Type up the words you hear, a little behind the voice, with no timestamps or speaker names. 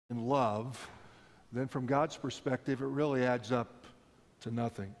in love, then from God's perspective, it really adds up to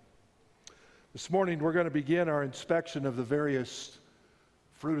nothing. This morning, we're going to begin our inspection of the various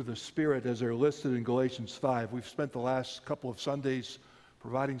fruit of the Spirit as they're listed in Galatians 5. We've spent the last couple of Sundays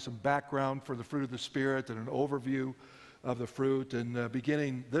providing some background for the fruit of the Spirit and an overview of the fruit. And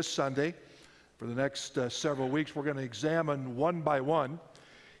beginning this Sunday, for the next several weeks, we're going to examine one by one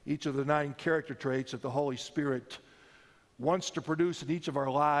each of the 9 character traits that the Holy Spirit wants to produce in each of our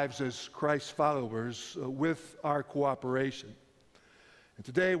lives as Christ's followers with our cooperation. And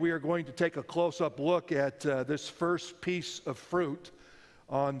today we are going to take a close-up look at this first piece of fruit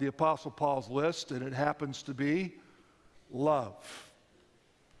on the Apostle Paul's list, and it happens to be love.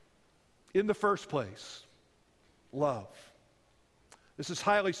 In the first place, love. This is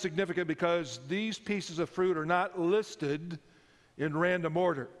highly significant because these pieces of fruit are not listed in random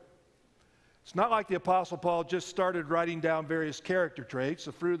order. It's not like the Apostle Paul just started writing down various character traits.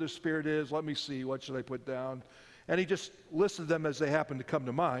 The fruit of the Spirit is, let me see, what should I put down? And he just listed them as they happened to come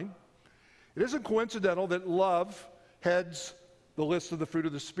to mind. It isn't coincidental that love heads the list of the fruit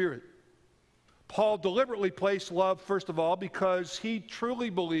of the Spirit. Paul deliberately placed love, first of all, because he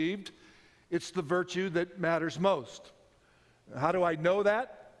truly believed it's the virtue that matters most. How do I know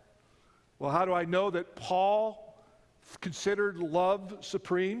that? Well, how do I know that Paul considered love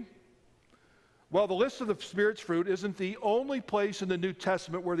supreme? Well, the list of the Spirit's fruit isn't the only place in the New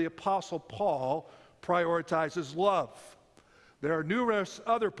Testament where the Apostle Paul prioritizes love. There are numerous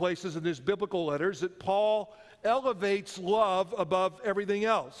other places in his biblical letters that Paul elevates love above everything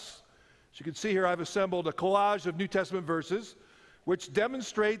else. As you can see here, I've assembled a collage of New Testament verses which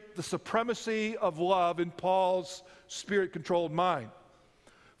demonstrate the supremacy of love in Paul's Spirit-controlled mind.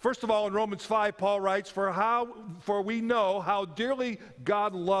 First of all, in Romans 5, Paul writes, For we know how dearly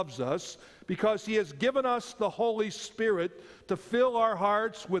God loves us, because he has given us the Holy Spirit to fill our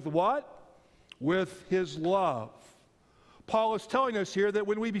hearts with what? With his love. Paul is telling us here that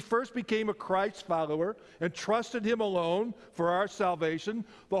when we first became a Christ follower and trusted him alone for our salvation,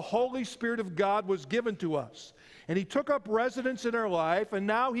 the Holy Spirit of God was given to us. And he took up residence in our life, and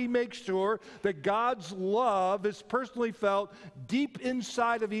now he makes sure that God's love is personally felt deep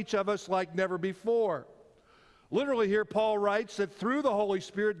inside of each of us like never before. Literally here, Paul writes that through the Holy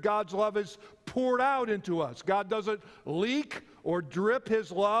Spirit, God's love is poured out into us. God doesn't leak or drip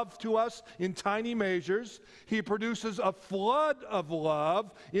his love to us in tiny measures. He produces a flood of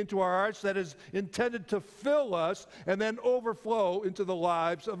love into our hearts that is intended to fill us and then overflow into the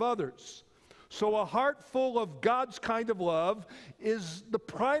lives of others. So a heart full of God's kind of love is the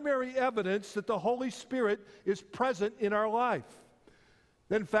primary evidence that the Holy Spirit is present in our life.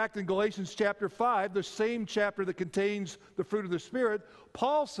 Then, in fact, in Galatians chapter 5, the same chapter that contains the fruit of the Spirit,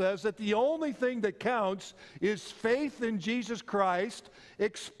 Paul says that the only thing that counts is faith in Jesus Christ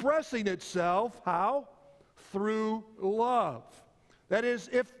expressing itself, how? Through love. That is,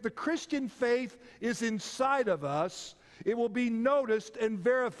 if the Christian faith is inside of us, it will be noticed and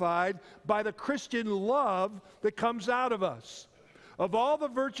verified by the Christian love that comes out of us. Of all the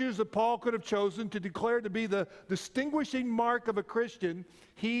virtues that Paul could have chosen to declare to be the distinguishing mark of a Christian,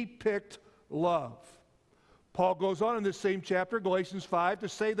 he picked love. Paul goes on in this same chapter, Galatians 5, to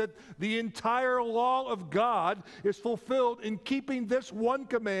say that the entire law of God is fulfilled in keeping this one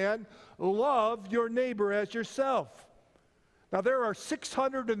command: love your neighbor as yourself. Now, there are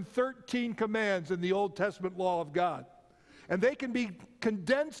 613 commands in the Old Testament law of God. And they can be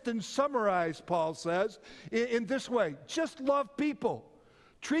condensed and summarized, Paul says, in this way: just love people.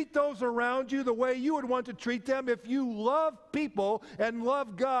 Treat those around you the way you would want to treat them. If you love people and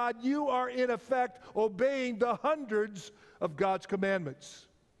love God, you are in effect obeying the hundreds of God's commandments.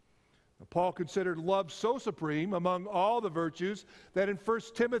 Now, Paul considered love so supreme among all the virtues that in 1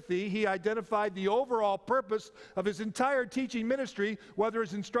 Timothy he identified the overall purpose of his entire teaching ministry, whether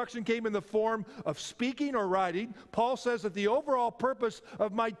his instruction came in the form of speaking or writing. Paul says that the overall purpose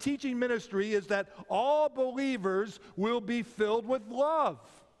of my teaching ministry is that all believers will be filled with love.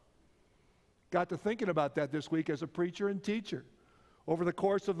 Got to thinking about that this week as a preacher and teacher. Over the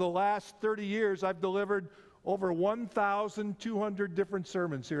course of the last 30 years, I've delivered over 1,200 different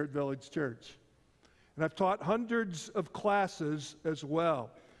sermons here at Village Church. And I've taught hundreds of classes as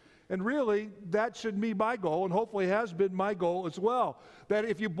well. And really, that should be my goal, and hopefully has been my goal as well. That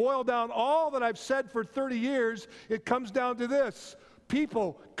if you boil down all that I've said for 30 years, it comes down to this: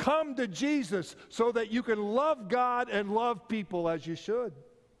 people, come to Jesus so that you can love God and love people as you should.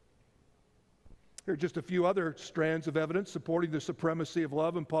 Here are just a few other strands of evidence supporting the supremacy of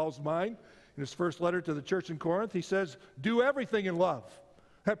love in Paul's mind. In his first letter to the church in Corinth, he says, do everything in love.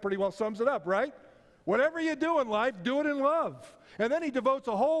 That pretty well sums it up, right? Whatever you do in life, do it in love. And then he devotes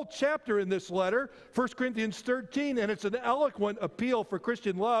a whole chapter in this letter, 1 Corinthians 13, and it's an eloquent appeal for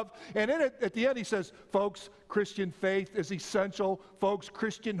Christian love. And in it, at the end, he says, folks, Christian faith is essential. Folks,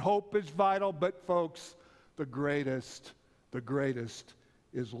 Christian hope is vital. But folks, the greatest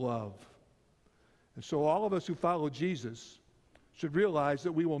is love. And so all of us who follow Jesus should realize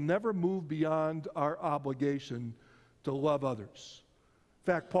that we will never move beyond our obligation to love others. In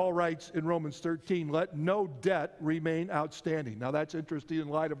fact, Paul writes in Romans 13, let no debt remain outstanding. Now that's interesting in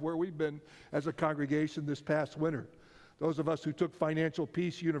light of where we've been as a congregation this past winter. Those of us who took Financial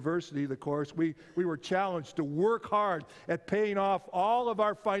Peace University, the course, we were challenged to work hard at paying off all of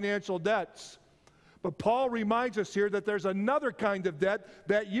our financial debts. But Paul reminds us here that there's another kind of debt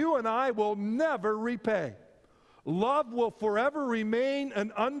that you and I will never repay. Love will forever remain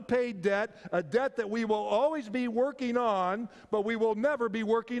an unpaid debt, a debt that we will always be working on, but we will never be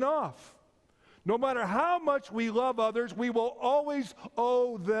working off. No matter how much we love others, we will always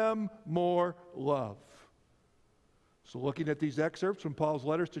owe them more love. So looking at these excerpts from Paul's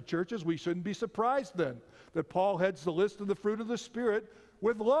letters to churches, we shouldn't be surprised then that Paul heads the list of the fruit of the Spirit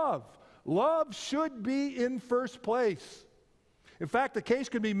with love. Love should be in first place. In fact, the case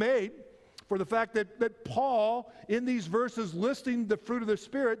can be made for the fact that Paul, in these verses listing the fruit of the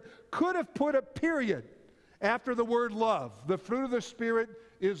Spirit, could have put a period after the word love. The fruit of the Spirit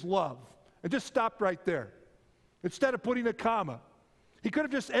is love. And just stopped right there. Instead of putting a comma. He could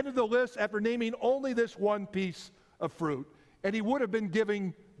have just ended the list after naming only this one piece of fruit. And he would have been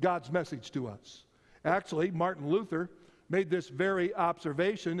giving God's message to us. Actually, Martin Luther made this very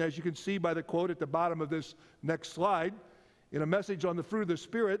observation, as you can see by the quote at the bottom of this next slide. In a message on the fruit of the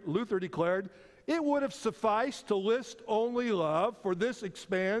Spirit, Luther declared, it would have sufficed to list only love, for this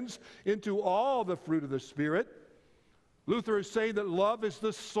expands into all the fruit of the Spirit. Luther is saying that love is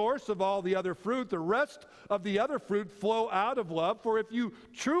the source of all the other fruit. The rest of the other fruit flow out of love, for if you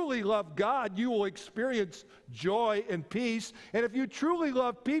truly love God, you will experience joy and peace. And if you truly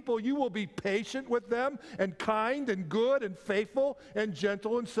love people, you will be patient with them and kind and good and faithful and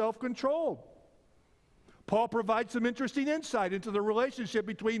gentle and self-controlled. Paul provides some interesting insight into the relationship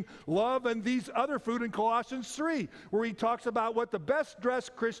between love and these other fruit in Colossians 3, where he talks about what the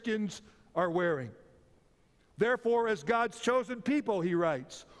best-dressed Christians are wearing. Therefore, as God's chosen people, he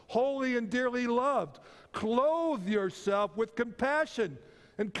writes, holy and dearly loved, clothe yourself with compassion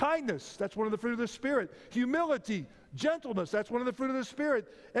and kindness. That's one of the fruit of the Spirit. Humility, gentleness, that's one of the fruit of the Spirit.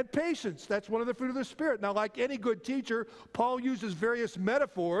 And patience, that's one of the fruit of the Spirit. Now, like any good teacher, Paul uses various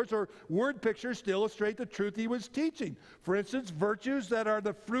metaphors or word pictures to illustrate the truth he was teaching. For instance, virtues that are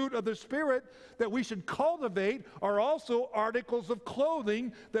the fruit of the Spirit that we should cultivate are also articles of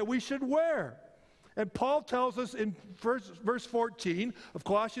clothing that we should wear. And Paul tells us in verse 14 of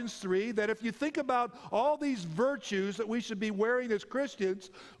Colossians 3 that if you think about all these virtues that we should be wearing as Christians,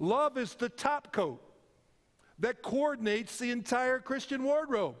 love is the top coat that coordinates the entire Christian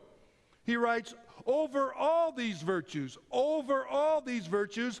wardrobe. He writes, over all these virtues,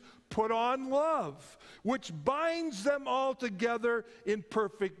 put on love, which binds them all together in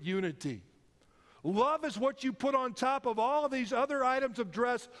perfect unity. Love is what you put on top of all of these other items of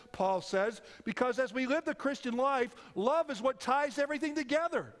dress, Paul says, because as we live the Christian life, love is what ties everything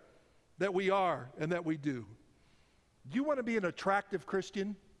together that we are and that we do. Do you want to be an attractive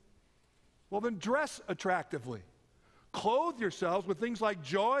Christian? Well, then dress attractively. Clothe yourselves with things like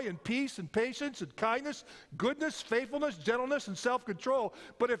joy and peace and patience and kindness, goodness, faithfulness, gentleness, and self-control.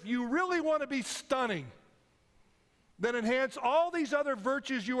 But if you really want to be stunning, then enhance all these other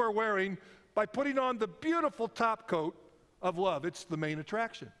virtues you are wearing by putting on the beautiful top coat of love. It's the main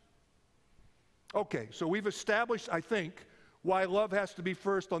attraction. Okay, so we've established, I think, why love has to be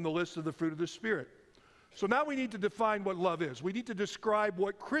first on the list of the fruit of the Spirit. So now we need to define what love is. We need to describe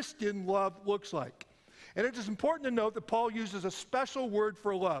what Christian love looks like. And it is important to note that Paul uses a special word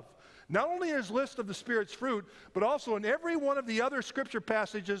for love, not only in his list of the Spirit's fruit, but also in every one of the other scripture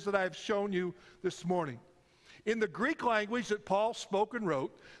passages that I've shown you this morning. In the Greek language that Paul spoke and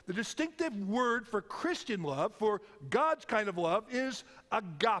wrote, the distinctive word for Christian love, for God's kind of love, is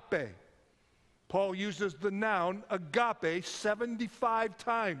agape. Paul uses the noun agape 75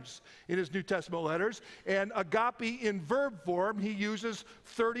 times in his New Testament letters, and agape in verb form he uses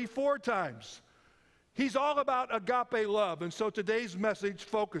 34 times. He's all about agape love, and so today's message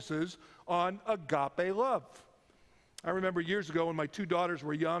focuses on agape love. I remember years ago when my two daughters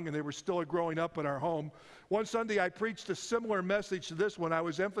were young and they were still growing up in our home, one Sunday I preached a similar message to this one. I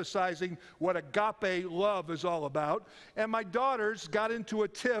was emphasizing what agape love is all about, and my daughters got into a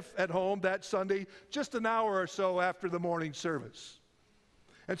tiff at home that Sunday just an hour or so after the morning service.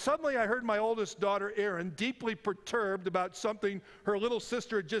 And suddenly I heard my oldest daughter, Erin, deeply perturbed about something her little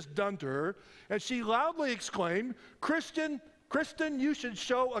sister had just done to her. And she loudly exclaimed, Kristen, you should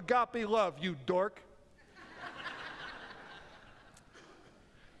show agape love, you dork.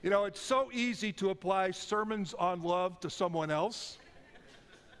 You know, it's so easy to apply sermons on love to someone else,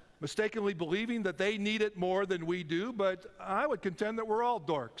 mistakenly believing that they need it more than we do, but I would contend that we're all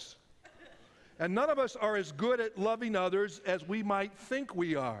dorks. And none of us are as good at loving others as we might think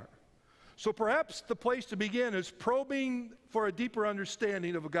we are. So perhaps the place to begin is probing for a deeper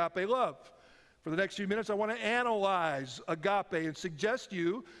understanding of agape love. For the next few minutes, I want to analyze agape and suggest to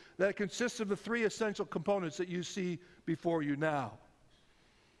you that it consists of the three essential components that you see before you now.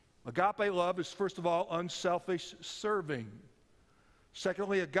 Agape love is, first of all, unselfish serving.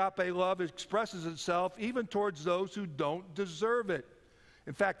 Secondly, agape love expresses itself even towards those who don't deserve it.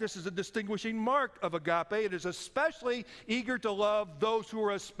 In fact, this is a distinguishing mark of agape. It is especially eager to love those who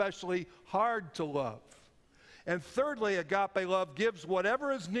are especially hard to love. And thirdly, agape love gives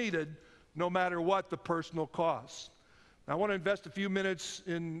whatever is needed, no matter what the personal cost. Now, I want to invest a few minutes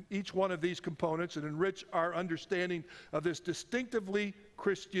in each one of these components and enrich our understanding of this distinctively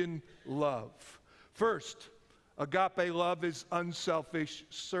Christian love. First, agape love is unselfish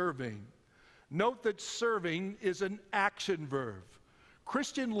serving. Note that serving is an action verb.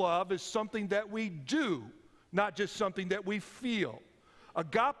 Christian love is something that we do, not just something that we feel.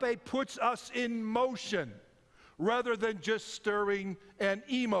 Agape puts us in motion rather than just stirring an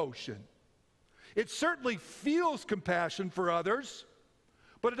emotion. It certainly feels compassion for others,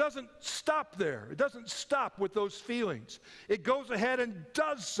 but it doesn't stop there. It doesn't stop with those feelings. It goes ahead and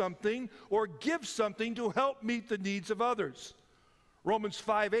does something or gives something to help meet the needs of others. Romans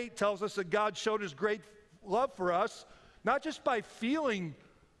 5:8 tells us that God showed his great love for us not just by feeling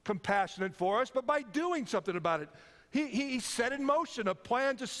compassionate for us, but by doing something about it. He set in motion a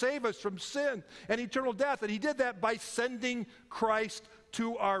plan to save us from sin and eternal death, and he did that by sending Christ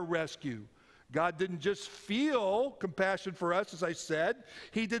to our rescue. God didn't just feel compassion for us, as I said.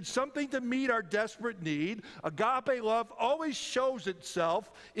 He did something to meet our desperate need. Agape love always shows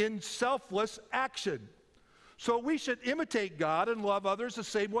itself in selfless action. So we should imitate God and love others the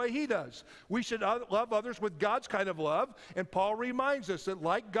same way he does. We should love others with God's kind of love. And Paul reminds us that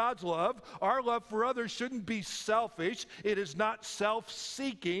like God's love, our love for others shouldn't be selfish. It is not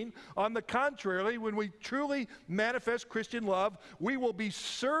self-seeking. On the contrary, when we truly manifest Christian love, we will be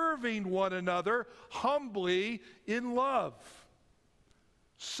serving one another humbly in love.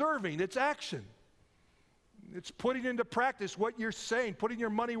 Serving, it's action. It's putting into practice what you're saying, putting your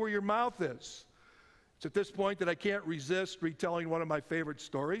money where your mouth is. It's at this point that I can't resist retelling one of my favorite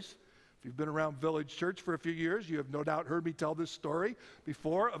stories. If you've been around Village Church for a few years, you have no doubt heard me tell this story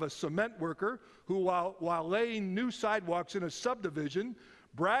before of a cement worker who, while laying new sidewalks in a subdivision,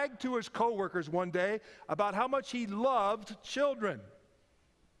 bragged to his coworkers one day about how much he loved children.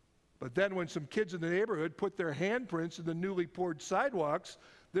 But then when some kids in the neighborhood put their handprints in the newly poured sidewalks,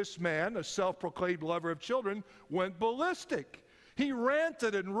 this man, a self-proclaimed lover of children, went ballistic. He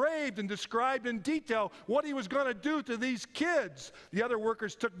ranted and raved and described in detail what he was going to do to these kids. The other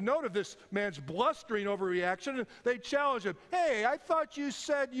workers took note of this man's blustering overreaction, and they challenged him. Hey, I thought you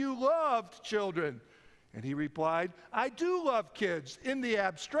said you loved children. And he replied, I do love kids in the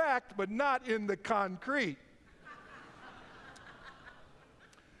abstract, but not in the concrete.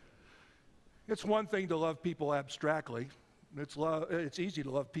 It's one thing to love people abstractly. It's easy to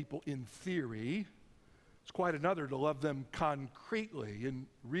love people in theory. It's quite another to love them concretely in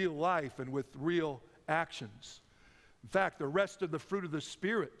real life and with real actions. In fact, the rest of the fruit of the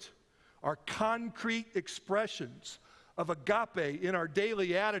Spirit are concrete expressions of agape in our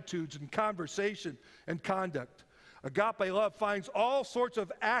daily attitudes and conversation and conduct. Agape love finds all sorts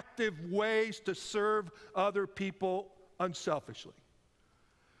of active ways to serve other people unselfishly.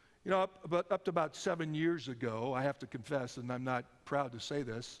 You know, up to about 7 years ago, I have to confess, and I'm not proud to say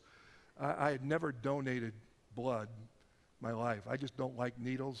this, I had never donated blood in my life. I just don't like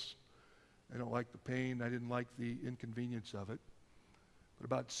needles. I don't like the pain. I didn't like the inconvenience of it. But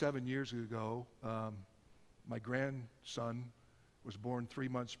about 7 years ago, my grandson was born 3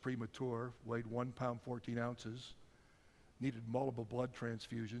 months premature, weighed 1 pound 14 ounces, needed multiple blood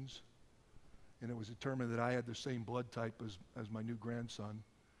transfusions, and it was determined that I had the same blood type as my new grandson.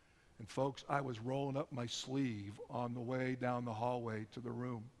 And folks, I was rolling up my sleeve on the way down the hallway to the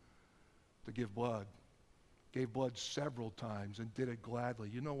room to give blood. Gave blood several times and did it gladly.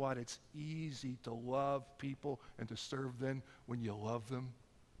 You know what? It's easy to love people and to serve them when you love them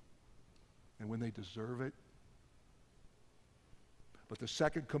and when they deserve it. But the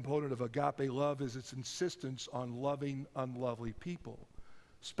second component of agape love is its insistence on loving unlovely people.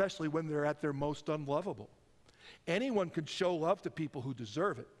 especially when they're at their most unlovable. Anyone can show love to people who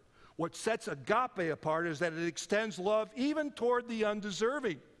deserve it. What sets agape apart is that it extends love even toward the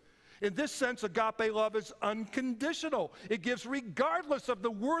undeserving. In this sense, agape love is unconditional. It gives regardless of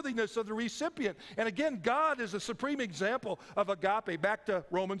the worthiness of the recipient. And again, God is a supreme example of agape, back to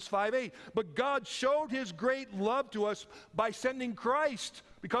Romans 5:8. But God showed his great love to us by sending Christ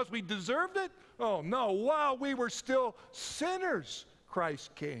because we deserved it? Oh no, while we were still sinners,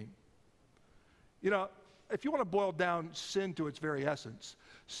 Christ came. You know, if you want to boil down sin to its very essence,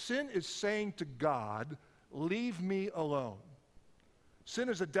 sin is saying to God, leave me alone. Sin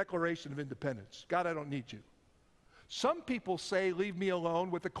is a declaration of independence. God, I don't need you. Some people say, leave me alone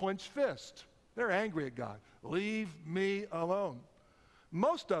with a clenched fist. They're angry at God. Leave me alone.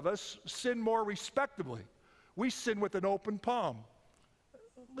 Most of us sin more respectably. We sin with an open palm.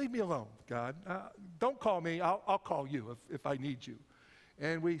 Leave me alone, God. Don't call me. I'll call you if I need you.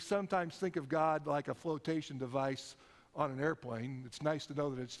 And we sometimes think of God like a flotation device on an airplane. It's nice to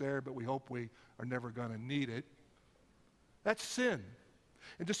know that it's there, but we hope we are never going to need it. That's sin.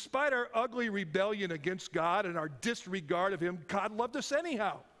 And despite our ugly rebellion against God and our disregard of him, God loved us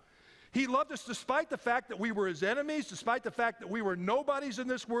anyhow. He loved us despite the fact that we were his enemies, despite the fact that we were nobodies in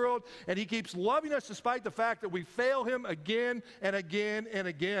this world, and he keeps loving us despite the fact that we fail him again and again and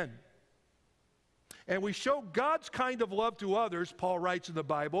again. And we show God's kind of love to others, Paul writes in the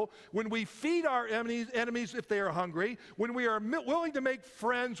Bible, when we feed our enemies if they are hungry, when we are willing to make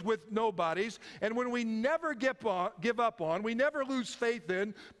friends with nobodies, and when we never give up on, we never lose faith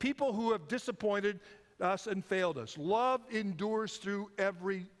in people who have disappointed us and failed us. Love endures through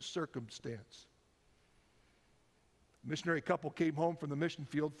every circumstance. A missionary couple came home from the mission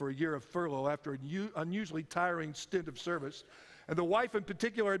field for a year of furlough after an unusually tiring stint of service. And the wife in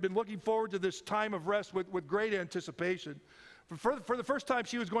particular had been looking forward to this time of rest with great anticipation. For the first time,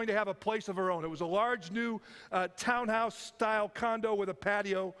 she was going to have a place of her own. It was a large new townhouse-style condo with a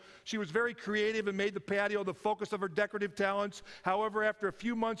patio. She was very creative and made the patio the focus of her decorative talents. However, after a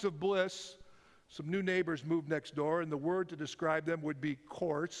few months of bliss, some new neighbors moved next door, and the word to describe them would be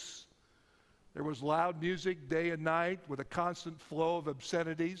coarse. There was loud music day and night with a constant flow of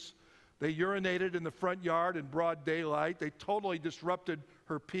obscenities. They urinated in the front yard in broad daylight. They totally disrupted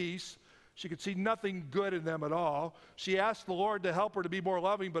her peace. She could see nothing good in them at all. She asked the Lord to help her to be more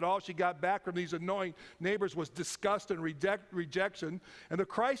loving, but all she got back from these annoying neighbors was disgust and rejection. And the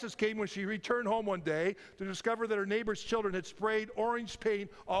crisis came when she returned home one day to discover that her neighbor's children had sprayed orange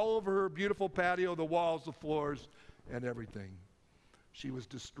paint all over her beautiful patio, the walls, the floors, and everything. She was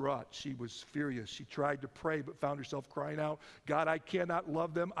distraught. She was furious. She tried to pray, but found herself crying out, God, I cannot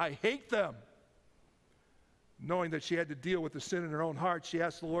love them. I hate them. Knowing that she had to deal with the sin in her own heart, she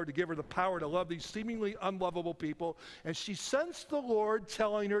asked the Lord to give her the power to love these seemingly unlovable people. And she sensed the Lord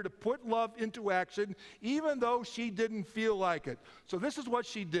telling her to put love into action, even though she didn't feel like it. So this is what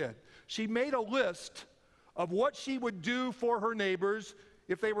she did. She made a list of what she would do for her neighbors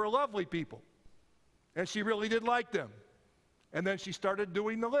if they were lovely people. And she really did like them. And then she started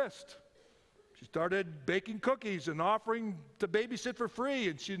doing the list. She started baking cookies and offering to babysit for free,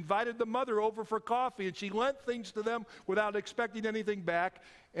 and she invited the mother over for coffee, and she lent things to them without expecting anything back,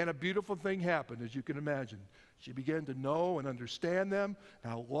 and a beautiful thing happened, as you can imagine. She began to know and understand them,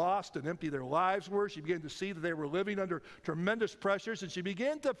 how lost and empty their lives were. She began to see that they were living under tremendous pressures, and she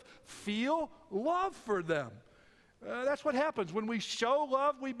began to feel love for them. That's what happens. When we show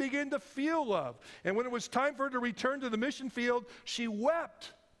love, we begin to feel love. And when it was time for her to return to the mission field, she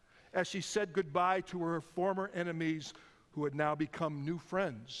wept as she said goodbye to her former enemies who had now become new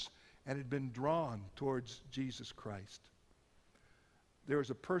friends and had been drawn towards Jesus Christ. There is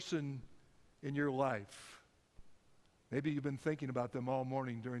a person in your life, maybe you've been thinking about them all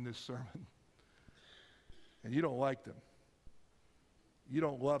morning during this sermon, and you don't like them. You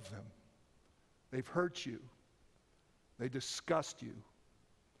don't love them. They've hurt you. They disgust you.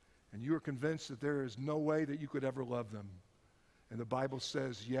 And you are convinced that there is no way that you could ever love them. And the Bible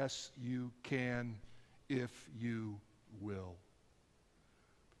says, yes, you can if you will.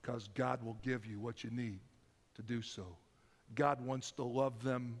 Because God will give you what you need to do so. God wants to love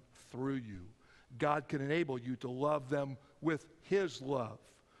them through you. God can enable you to love them with his love.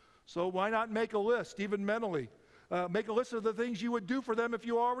 So why not make a list, even mentally? Make a list of the things you would do for them if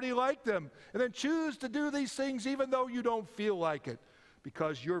you already like them. And then choose to do these things even though you don't feel like it.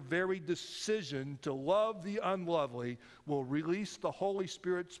 Because your very decision to love the unlovely will release the Holy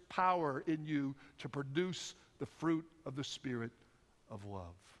Spirit's power in you to produce the fruit of the Spirit of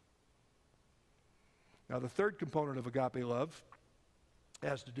love. Now, the third component of agape love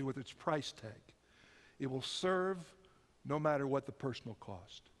has to do with its price tag. It will serve no matter what the personal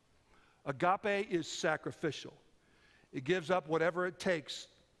cost. Agape is sacrificial. It gives up whatever it takes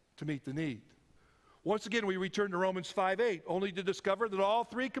to meet the need. Once again, we return to Romans 5:8, only to discover that all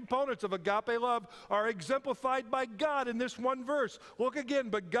three components of agape love are exemplified by God in this one verse. Look again,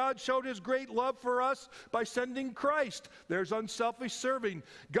 but God showed his great love for us by sending Christ. There's unselfish serving.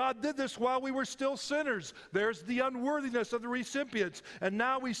 God did this while we were still sinners. There's the unworthiness of the recipients. And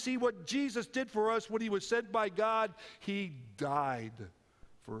now we see what Jesus did for us when he was sent by God. He died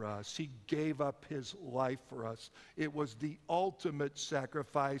for us. He gave up his life for us. It was the ultimate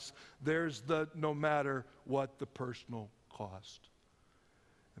sacrifice. There's the no matter what the personal cost.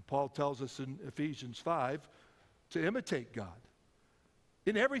 And Paul tells us in Ephesians 5 to imitate God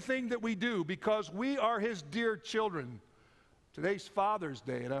in everything that we do because we are his dear children. Today's Father's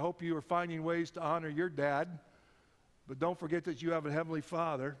Day, and I hope you are finding ways to honor your dad, but don't forget that you have a heavenly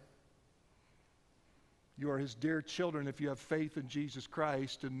Father. You are his dear children if you have faith in Jesus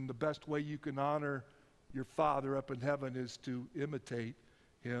Christ, and the best way you can honor your Father up in heaven is to imitate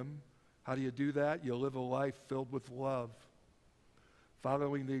him. How do you do that? You live a life filled with love,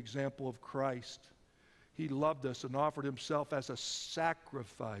 following the example of Christ. He loved us and offered himself as a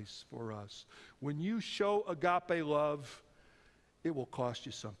sacrifice for us. When you show agape love, it will cost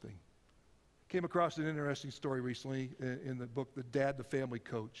you something. Came across an interesting story recently in the book, The Dad, the Family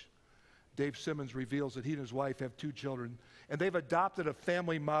Coach. Dave Simmons reveals that he and his wife have 2 children, and they've adopted a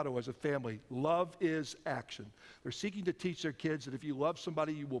family motto as a family: love is action. They're seeking to teach their kids that if you love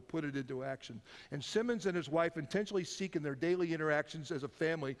somebody, you will put it into action. And Simmons and his wife intentionally seek in their daily interactions as a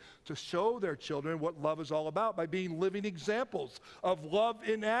family to show their children what love is all about by being living examples of love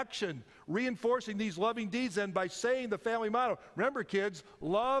in action, reinforcing these loving deeds and by saying the family motto. Remember, kids,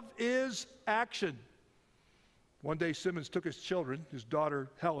 love is action. One day, Simmons took his children, his daughter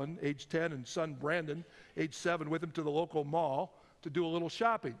Helen, age 10, and son Brandon, age 7, with him to the local mall to do a little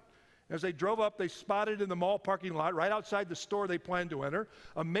shopping. As they drove up, they spotted in the mall parking lot, right outside the store they planned to enter,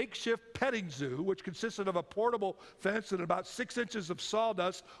 a makeshift petting zoo, which consisted of a portable fence and about 6 inches of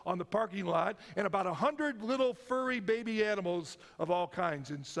sawdust on the parking lot, and about 100 little furry baby animals of all kinds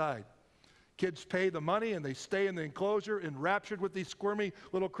inside. Kids pay the money and they stay in the enclosure enraptured with these squirmy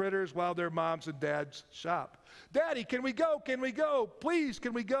little critters while their moms and dads shop. Daddy, can we go? Can we go? Please,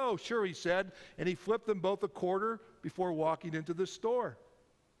 can we go? Sure, he said, and he flipped them both a quarter before walking into the store.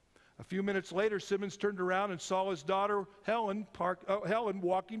 A few minutes later, Simmons turned around and saw his daughter Helen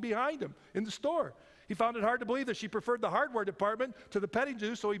walking behind him in the store. He found it hard to believe that she preferred the hardware department to the petting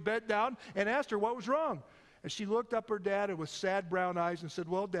zoo, so he bent down and asked her what was wrong. And she looked up her dad with sad brown eyes and said,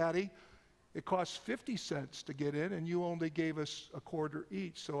 "Well, Daddy, it costs 50 cents to get in, and you only gave us a quarter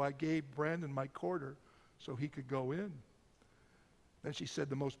each, so I gave Brandon my quarter so he could go in." Then she said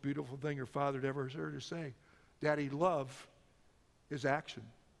the most beautiful thing her father had ever heard her say: "Daddy, love is action."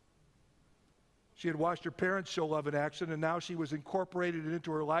 She had watched her parents show love in action, and now she was incorporating it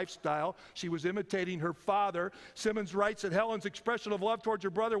into her lifestyle. She was imitating her father. Simmons writes that Helen's expression of love towards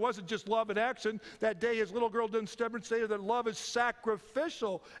her brother wasn't just love in action. That day, his little girl demonstrated that love is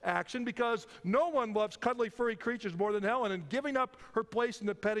sacrificial action, because no one loves cuddly, furry creatures more than Helen. And giving up her place in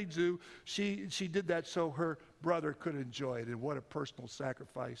the petting zoo, she did that so her brother could enjoy it. And what a personal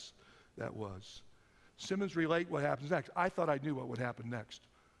sacrifice that was. Simmons relate what happens next. I thought I knew what would happen next.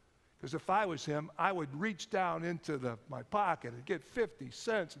 Because if I was him, I would reach down into my pocket and get 50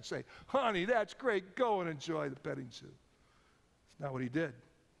 cents and say, "Honey, that's great. Go and enjoy the petting zoo." That's not what he did.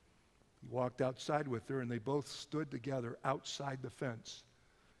 He walked outside with her, and they both stood together outside the fence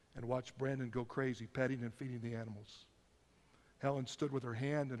and watched Brandon go crazy, petting and feeding the animals. Helen stood with her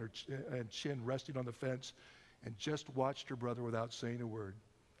hand and her chin resting on the fence and just watched her brother without saying a word.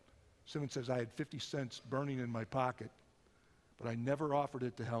 Simmons says, "I had 50 cents burning in my pocket, but I never offered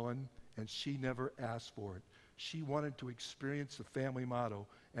it to Helen, and she never asked for it. She wanted to experience the family motto,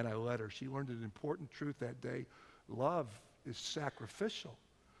 and I let her. She learned an important truth that day. Love is sacrificial.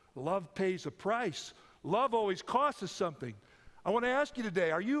 Love pays a price. Love always costs us something." I want to ask you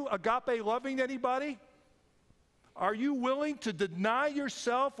today, are you agape loving anybody? Are you willing to deny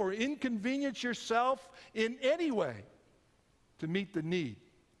yourself or inconvenience yourself in any way to meet the need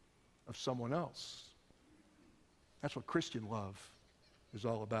of someone else? That's what Christian love is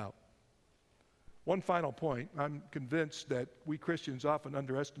all about. One final point. I'm convinced that we Christians often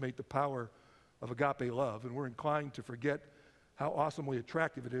underestimate the power of agape love, and we're inclined to forget how awesomely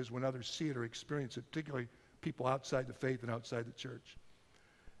attractive it is when others see it or experience it, particularly people outside the faith and outside the church.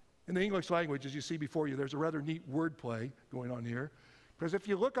 In the English language, as you see before you, there's a rather neat wordplay going on here, because if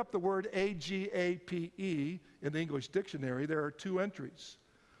you look up the word agape in the English dictionary, there are 2 entries.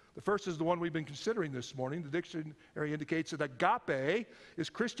 The first is the one we've been considering this morning. The dictionary indicates that agape is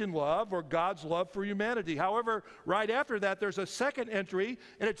Christian love or God's love for humanity. However, right after that, there's a second entry,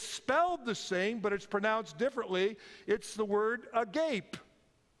 and it's spelled the same, but it's pronounced differently. It's the word agape.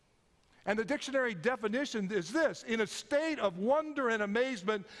 And the dictionary definition is this: in a state of wonder and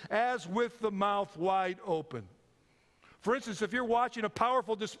amazement, as with the mouth wide open. For instance, if you're watching a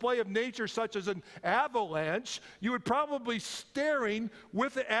powerful display of nature such as an avalanche, you would probably be staring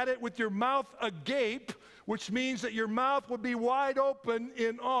at it with your mouth agape, which means that your mouth would be wide open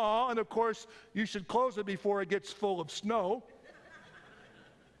in awe, and of course, you should close it before it gets full of snow.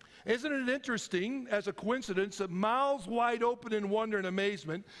 Isn't it interesting, as a coincidence, that mouths wide open in wonder and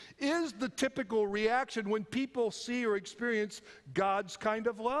amazement is the typical reaction when people see or experience God's kind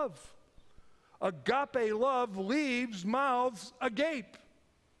of love? Agape love leaves mouths agape.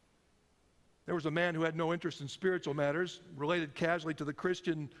 There was a man who had no interest in spiritual matters, related casually to the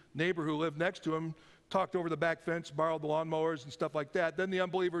Christian neighbor who lived next to him, talked over the back fence, borrowed the lawnmowers and stuff like that. Then the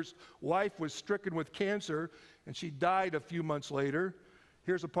unbeliever's wife was stricken with cancer, and she died a few months later.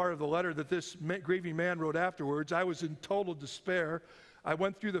 Here's a part of the letter that this grieving man wrote afterwards. I was in total despair. I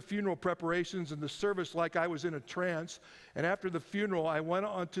went through the funeral preparations and the service like I was in a trance. And after the funeral, I went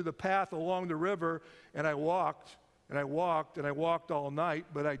onto the path along the river, and I walked, and I walked, and I walked all night,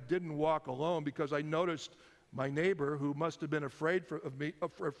 but I didn't walk alone because I noticed my neighbor, who must have been afraid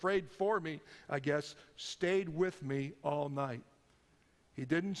for me, I guess, stayed with me all night. He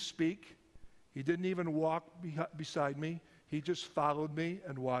didn't speak. He didn't even walk beside me. He just followed me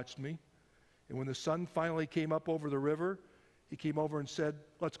and watched me. And when the sun finally came up over the river, he came over and said,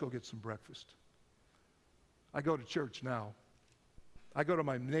 let's go get some breakfast. I go to church now. I go to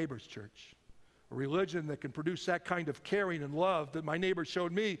my neighbor's church. A religion that can produce that kind of caring and love that my neighbor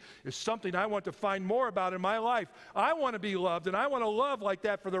showed me is something I want to find more about in my life. I want to be loved, and I want to love like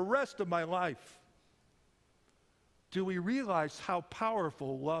that for the rest of my life. Do we realize how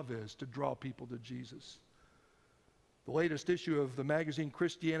powerful love is to draw people to Jesus? The latest issue of the magazine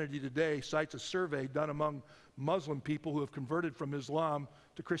Christianity Today cites a survey done among Muslim people who have converted from Islam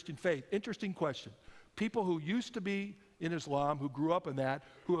to Christian faith. Interesting question. People who used to be in Islam, who grew up in that,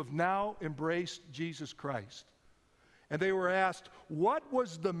 who have now embraced Jesus Christ. And they were asked, what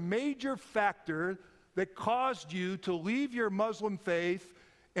was the major factor that caused you to leave your Muslim faith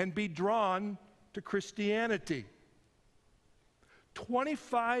and be drawn to Christianity?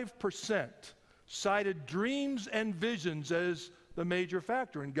 25% cited dreams and visions as the major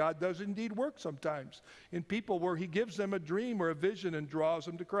factor. And God does indeed work sometimes in people where he gives them a dream or a vision and draws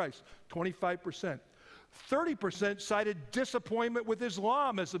them to Christ. 25%. 30% cited disappointment with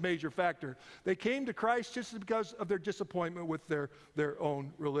Islam as the major factor. They came to Christ just because of their disappointment with their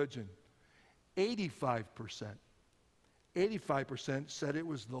own religion. 85% said it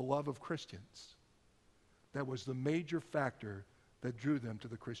was the love of Christians that was the major factor that drew them to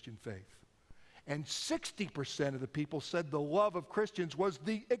the Christian faith. And 60% of the people said the love of Christians was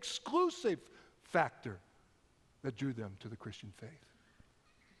the exclusive factor that drew them to the Christian faith.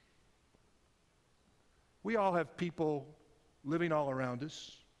 We all have people living all around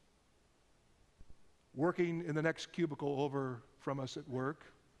us, working in the next cubicle over from us at work,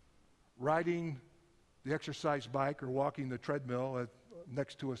 riding the exercise bike or walking the treadmill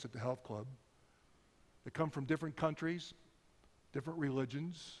next to us at the health club. They come from different countries, different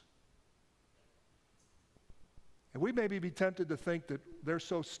religions. And we maybe be tempted to think that they're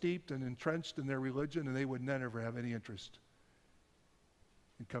so steeped and entrenched in their religion and they would never have any interest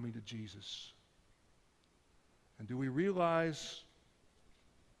in coming to Jesus. And do we realize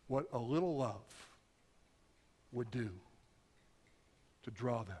what a little love would do to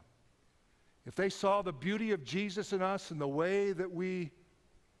draw them? If they saw the beauty of Jesus in us and the way that we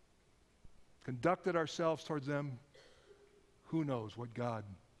conducted ourselves towards them, who knows what God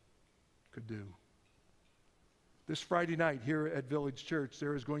could do. This Friday night here at Village Church,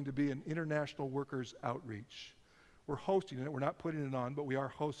 there is going to be an international workers outreach. We're hosting it. We're not putting it on, but we are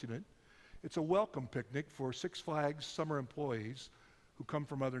hosting it. It's a welcome picnic for Six Flags summer employees who come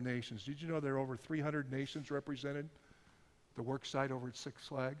from other nations. Did you know there are over 300 nations represented at the work site over at Six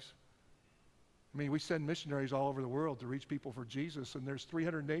Flags? I mean, we send missionaries all over the world to reach people for Jesus, and there's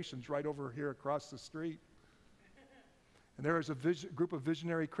 300 nations right over here across the street. And there is a group of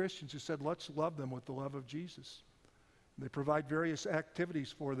visionary Christians who said, let's love them with the love of Jesus. And they provide various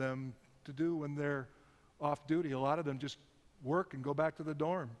activities for them to do when they're off duty. A lot of them just work and go back to the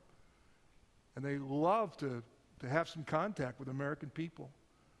dorm. And they love to have some contact with American people.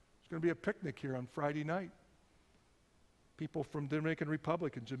 There's going to be a picnic here on Friday night. People from Dominican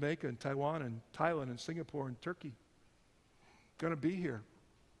Republic and Jamaica and Taiwan and Thailand and Singapore and Turkey going to be here.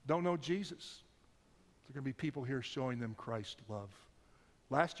 don't know Jesus. There are going to be people here showing them Christ's love.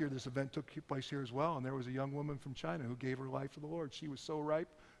 Last year, this event took place here as well, and there was a young woman from China who gave her life to the Lord. She was so ripe,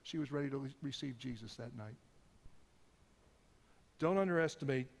 she was ready to receive Jesus that night. Don't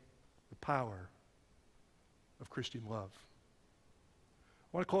underestimate the power of Christian love.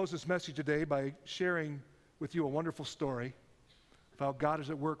 I want to close this message today by sharing with you a wonderful story of how God is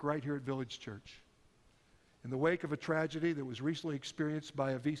at work right here at Village Church. In the wake of a tragedy that was recently experienced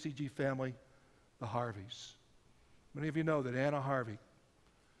by a VCG family, the Harveys. Many of you know that Anna Harvey,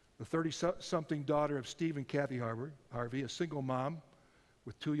 the 30-something daughter of Steve and Kathy Harvey, a single mom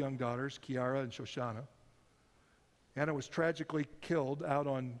with two young daughters, Kiara and Shoshana. Anna was tragically killed out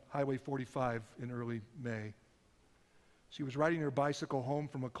on Highway 45 in early May. She was riding her bicycle home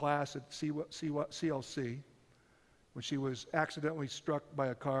from a class at CLC when she was accidentally struck by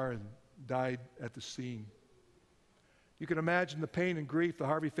a car and died at the scene. You can imagine the pain and grief the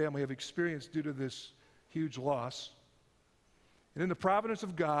Harvey family have experienced due to this huge loss. And in the providence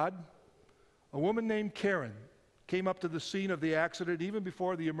of God, a woman named Karen came up to the scene of the accident even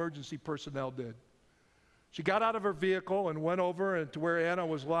before the emergency personnel did. She got out of her vehicle and went over to where Anna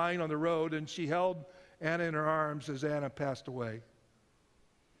was lying on the road, and she held Anna in her arms as Anna passed away.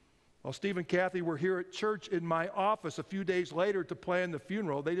 While Steve and Kathy were here at church in my office a few days later to plan the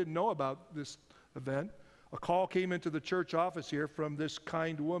funeral, they didn't know about this event. A call came into the church office here from this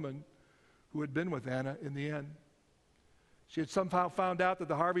kind woman who had been with Anna in the end. She had somehow found out that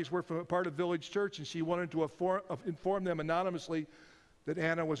the Harveys were from a part of Village Church, and she wanted to inform them anonymously that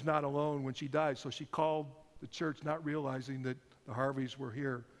Anna was not alone when she died. So she called the church, not realizing that the Harveys were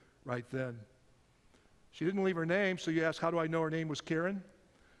here right then. She didn't leave her name, so you ask, how do I know her name was Karen?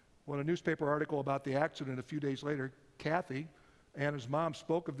 Well, in a newspaper article about the accident a few days later, Kathy, Anna's mom,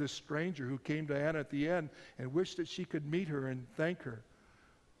 spoke of this stranger who came to Anna at the end and wished that she could meet her and thank her.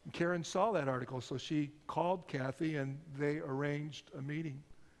 And Karen saw that article, so she called Kathy and they arranged a meeting.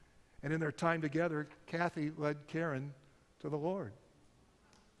 And in their time together, Kathy led Karen to the Lord.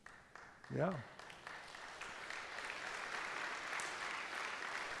 Yeah.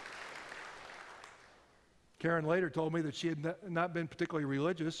 Karen later told me that she had not been particularly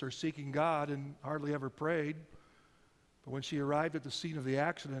religious or seeking God and hardly ever prayed. But when she arrived at the scene of the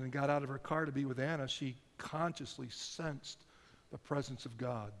accident and got out of her car to be with Anna, she consciously sensed the presence of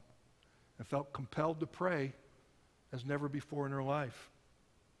God and felt compelled to pray as never before in her life.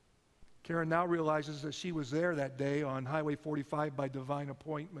 Karen now realizes that she was there that day on Highway 45 by divine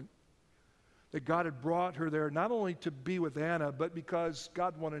appointment. That God had brought her there not only to be with Anna, but because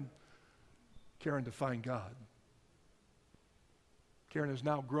God wanted Karen to find God. Karen is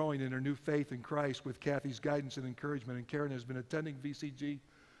now growing in her new faith in Christ with Kathy's guidance and encouragement, and Karen has been attending VCG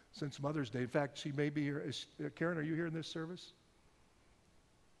since Mother's Day. In fact, she may be here. Karen, are you here in this service?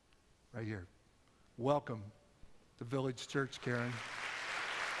 Right here. Welcome to Village Church, Karen.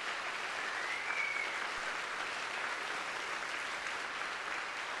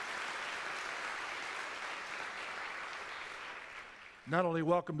 Not only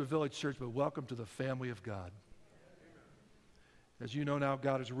welcome to Village Church, but welcome to the family of God. As you know now,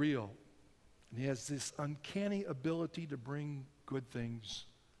 God is real. And He has this uncanny ability to bring good things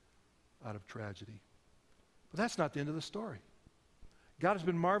out of tragedy. But that's not the end of the story. God has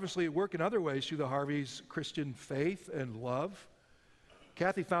been marvelously at work in other ways through the Harveys' Christian faith and love.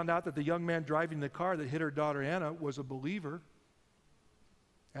 Kathy found out that the young man driving the car that hit her daughter Anna was a believer,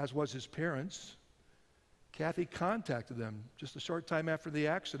 as was his parents. Kathy contacted them just a short time after the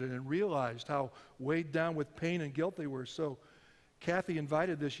accident and realized how weighed down with pain and guilt they were. So Kathy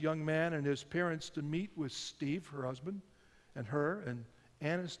invited this young man and his parents to meet with Steve, her husband, and her, and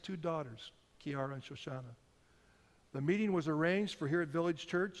Anna's two daughters, Kiara and Shoshana. The meeting was arranged for here at Village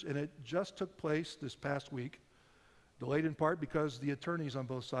Church, and it just took place this past week, delayed in part because the attorneys on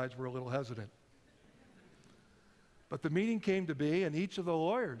both sides were a little hesitant. But the meeting came to be, and each of the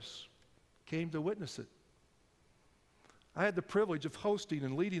lawyers came to witness it. I had the privilege of hosting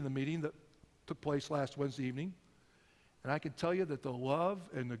and leading the meeting that took place last Wednesday evening, and I can tell you that the love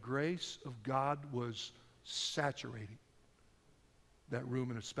and the grace of God was saturating that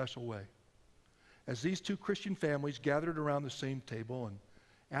room in a special way. As these two Christian families gathered around the same table, and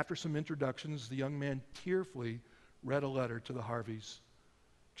after some introductions, the young man tearfully read a letter to the Harveys,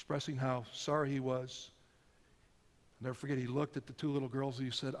 expressing how sorry he was. I'll never forget, he looked at the two little girls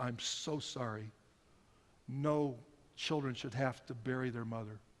and he said, "I'm so sorry. No children should have to bury their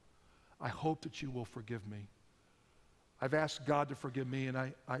mother. I hope that you will forgive me. I've asked God to forgive me, and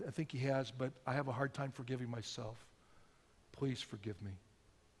I think He has, but I have a hard time forgiving myself. Please forgive me."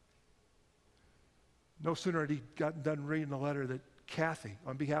 No sooner had he gotten done reading the letter that Kathy,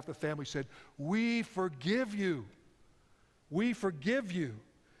 on behalf of the family, said, "We forgive you. We forgive you."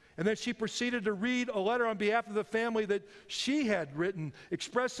 And then she proceeded to read a letter on behalf of the family that she had written,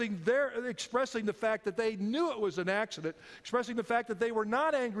 expressing the fact that they knew it was an accident, expressing the fact that they were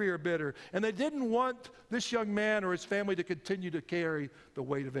not angry or bitter, and they didn't want this young man or his family to continue to carry the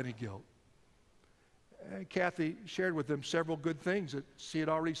weight of any guilt. And Kathy shared with them several good things that she had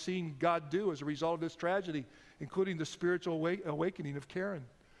already seen God do as a result of this tragedy, including the spiritual awakening of Karen.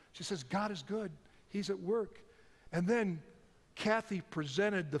 She says, God is good. He's at work. And then Kathy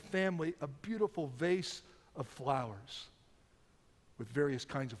presented the family a beautiful vase of flowers with various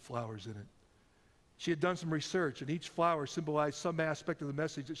kinds of flowers in it. She had done some research, and each flower symbolized some aspect of the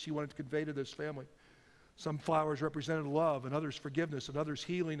message that she wanted to convey to this family. Some flowers represented love, and others forgiveness, and others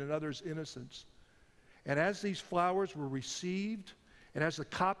healing, and others innocence. And as these flowers were received, and as the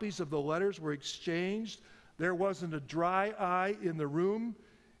copies of the letters were exchanged, there wasn't a dry eye in the room,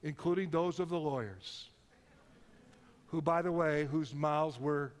 including those of the lawyers, who, by the way, whose mouths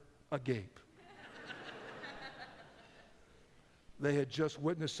were agape. They had just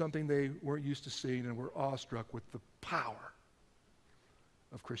witnessed something they weren't used to seeing and were awestruck with the power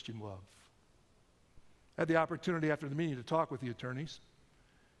of Christian love. I had the opportunity after the meeting to talk with the attorneys.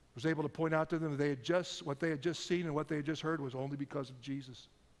 I was able to point out to them that what they had just seen and what they had just heard was only because of Jesus.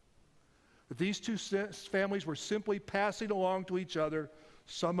 That these two families were simply passing along to each other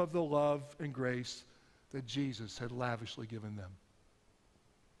some of the love and grace that Jesus had lavishly given them.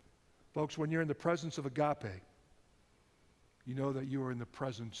 Folks, when you're in the presence of agape, you know that you are in the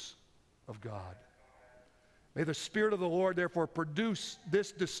presence of God. May the Spirit of the Lord, therefore, produce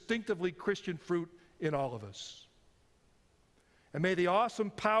this distinctively Christian fruit in all of us. And may the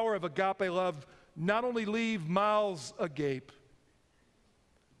awesome power of agape love not only leave mouths agape,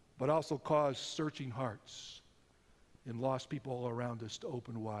 but also cause searching hearts in lost people all around us to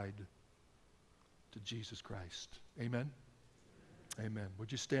open wide to Jesus Christ. Amen? Amen.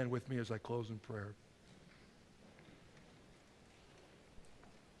 Would you stand with me as I close in prayer?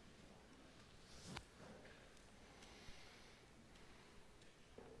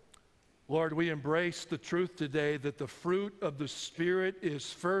 Lord, we embrace the truth today that the fruit of the Spirit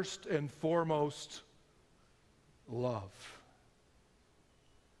is first and foremost love.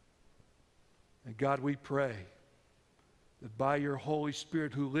 And God, we pray that by your Holy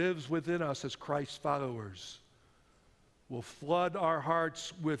Spirit who lives within us as Christ's followers, will flood our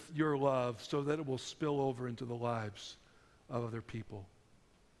hearts with your love so that it will spill over into the lives of other people.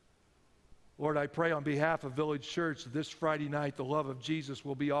 Lord, I pray on behalf of Village Church that this Friday night the love of Jesus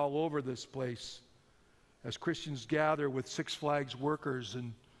will be all over this place as Christians gather with Six Flags workers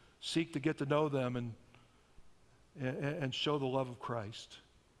and seek to get to know them and show the love of Christ.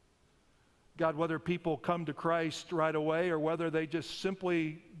 God, whether people come to Christ right away or whether they just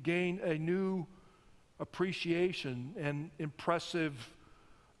simply gain a new appreciation and impressive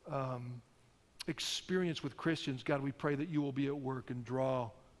experience with Christians, God, we pray that you will be at work and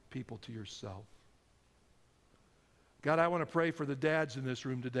draw people to yourself. God, I want to pray for the dads in this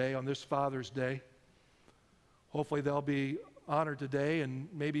room today on this Father's Day. Hopefully they'll be honored today and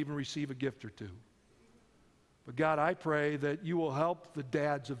maybe even receive a gift or two. But God, I pray that you will help the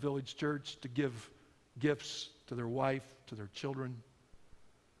dads of Village Church to give gifts to their wife, to their children,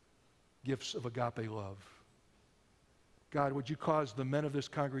 gifts of agape love. God, would you cause the men of this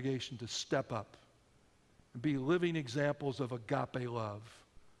congregation to step up and be living examples of agape love,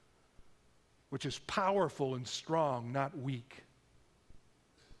 which is powerful and strong, not weak.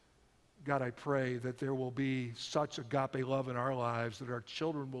 God, I pray that there will be such agape love in our lives that our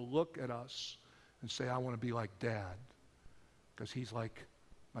children will look at us and say, I want to be like Dad, because he's like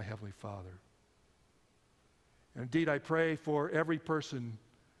my Heavenly Father. And indeed, I pray for every person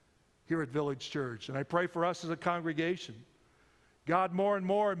here at Village Church, and I pray for us as a congregation. God, more and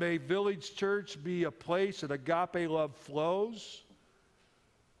more, may Village Church be a place that agape love flows,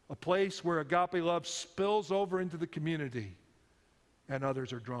 a place where agape love spills over into the community and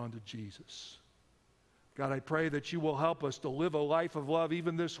others are drawn to Jesus. God, I pray that you will help us to live a life of love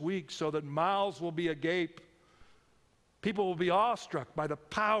even this week so that mouths will be agape. People will be awestruck by the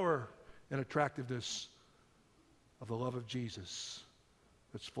power and attractiveness of the love of Jesus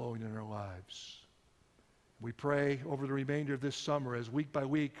that's flowing in our lives. We pray over the remainder of this summer as week by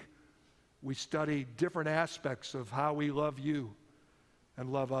week we study different aspects of how we love you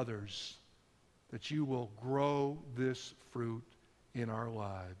and love others, that you will grow this fruit in our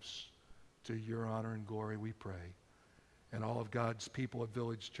lives. To your honor and glory we pray. And all of God's people at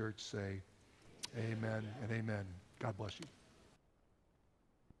Village Church say, amen and amen. God bless you.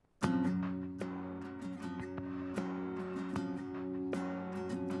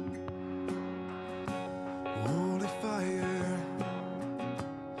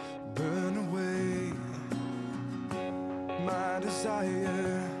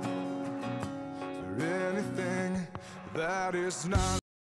 that is not